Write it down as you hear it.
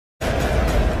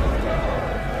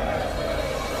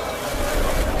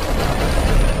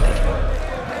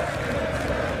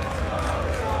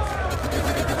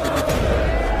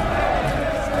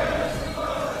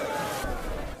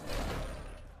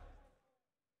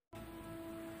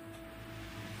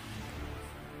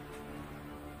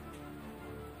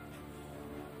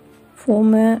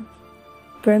Former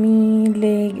Premier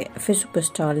League for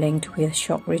superstar linked with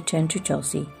shock return to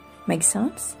Chelsea. Make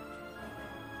sense?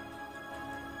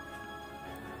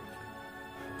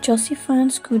 Chelsea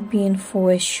fans could be in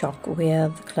for a shock with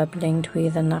the club linked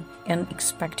with an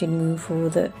unexpected move for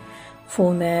the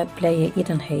former player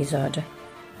Eden Hazard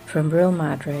from Real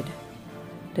Madrid.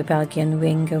 The Belgian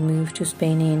winger moved to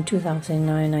Spain in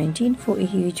 2019 for a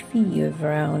huge fee of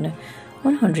around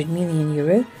 €100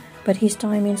 million, but his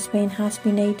time in Spain has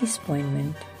been a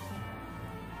disappointment.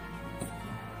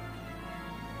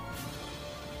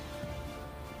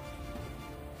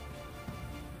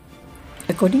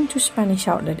 According to Spanish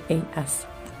outlet AS,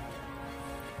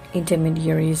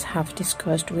 intermediaries have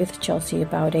discussed with Chelsea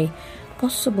about a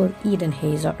possible Eden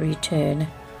Hazard return.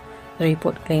 The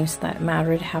report claims that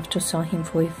Madrid have to sell him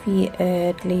for a fee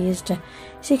at least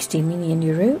 €60 million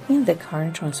in the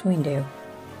current transfer window.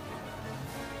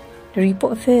 The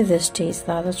report further states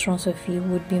that the transfer fee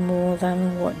would be more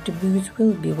than what the Blues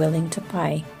will be willing to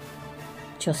pay.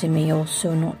 Chelsea may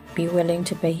also not be willing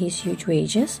to pay his huge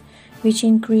wages, which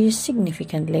increased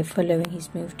significantly following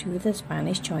his move to the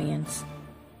Spanish Giants.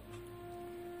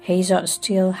 Hazard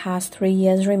still has 3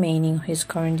 years remaining on his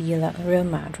current deal at Real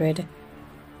Madrid.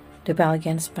 The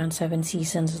Belgian spent 7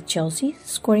 seasons at Chelsea,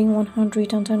 scoring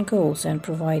 110 goals and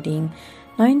providing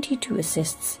 92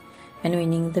 assists, and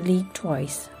winning the league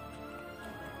twice.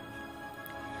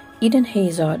 Eden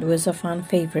Hazard was a fan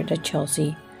favourite at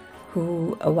Chelsea,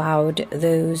 who wowed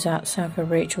those at Stamford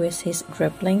Bridge with his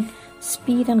dribbling,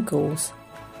 speed and goals.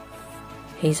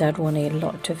 Hazard won a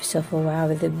lot of silverware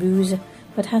with the Blues,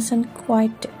 but hasn't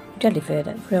quite delivered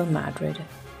at Real Madrid.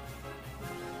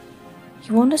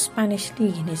 He won the Spanish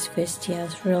league in his first year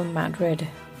at Real Madrid,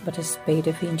 but a spate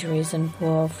of injuries and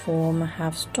poor form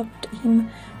have stopped him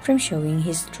from showing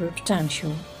his true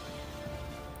potential.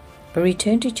 A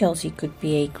return to Chelsea could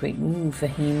be a great move for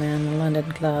him and the London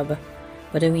club,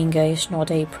 but the winger is not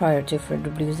a priority for the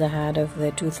Blues ahead of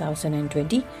the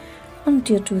 2020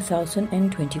 until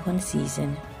 2021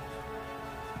 season.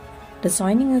 The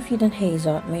signing of Eden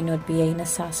Hazard may not be a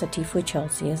necessity for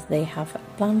Chelsea as they have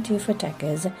plenty of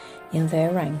attackers in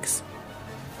their ranks.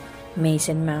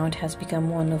 Mason Mount has become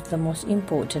one of the most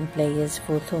important players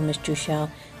for Thomas Tuchel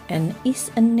and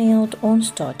is a nailed-on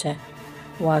starter,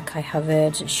 while Kai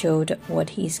Havertz showed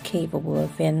what he is capable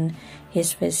of in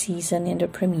his first season in the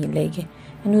Premier League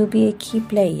and will be a key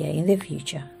player in the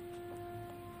future.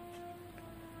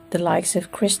 The likes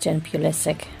of Christian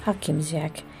Pulisic, Hakim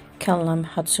Ziyech, Callum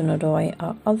Hudson-Odoi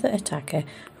are other attackers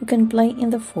who can play in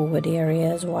the forward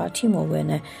areas, while Timo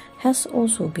Werner has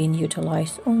also been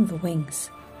utilised on the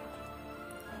wings.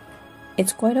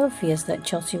 It's quite obvious that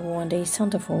Chelsea want a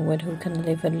centre-forward who can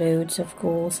deliver loads of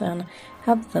goals and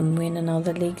help them win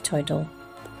another league title.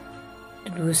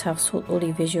 The Blues have sold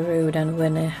Olivier Giroud and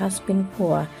Werner has been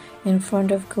poor in front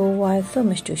of goal, while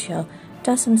Thomas Tuchel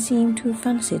doesn't seem to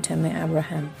fancy Tammy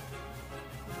Abraham.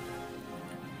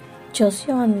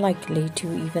 Chelsea are unlikely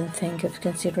to even think of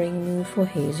considering a move for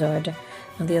Hazard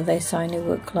until they sign a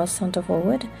world-class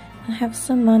centre-forward and have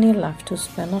some money left to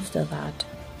spend after that.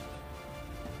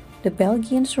 The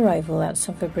Belgian's arrival at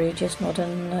Stamford Bridge is not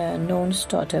a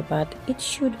non-starter, but it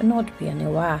should not be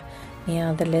anywhere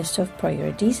near the list of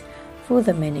priorities for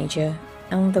the manager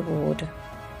and the board.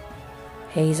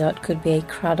 Hazard could be a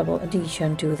credible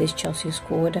addition to this Chelsea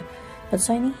squad, but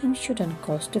signing him shouldn't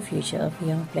cost the future of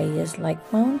young players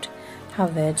like Mount,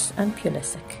 Havertz and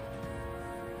Pulisic.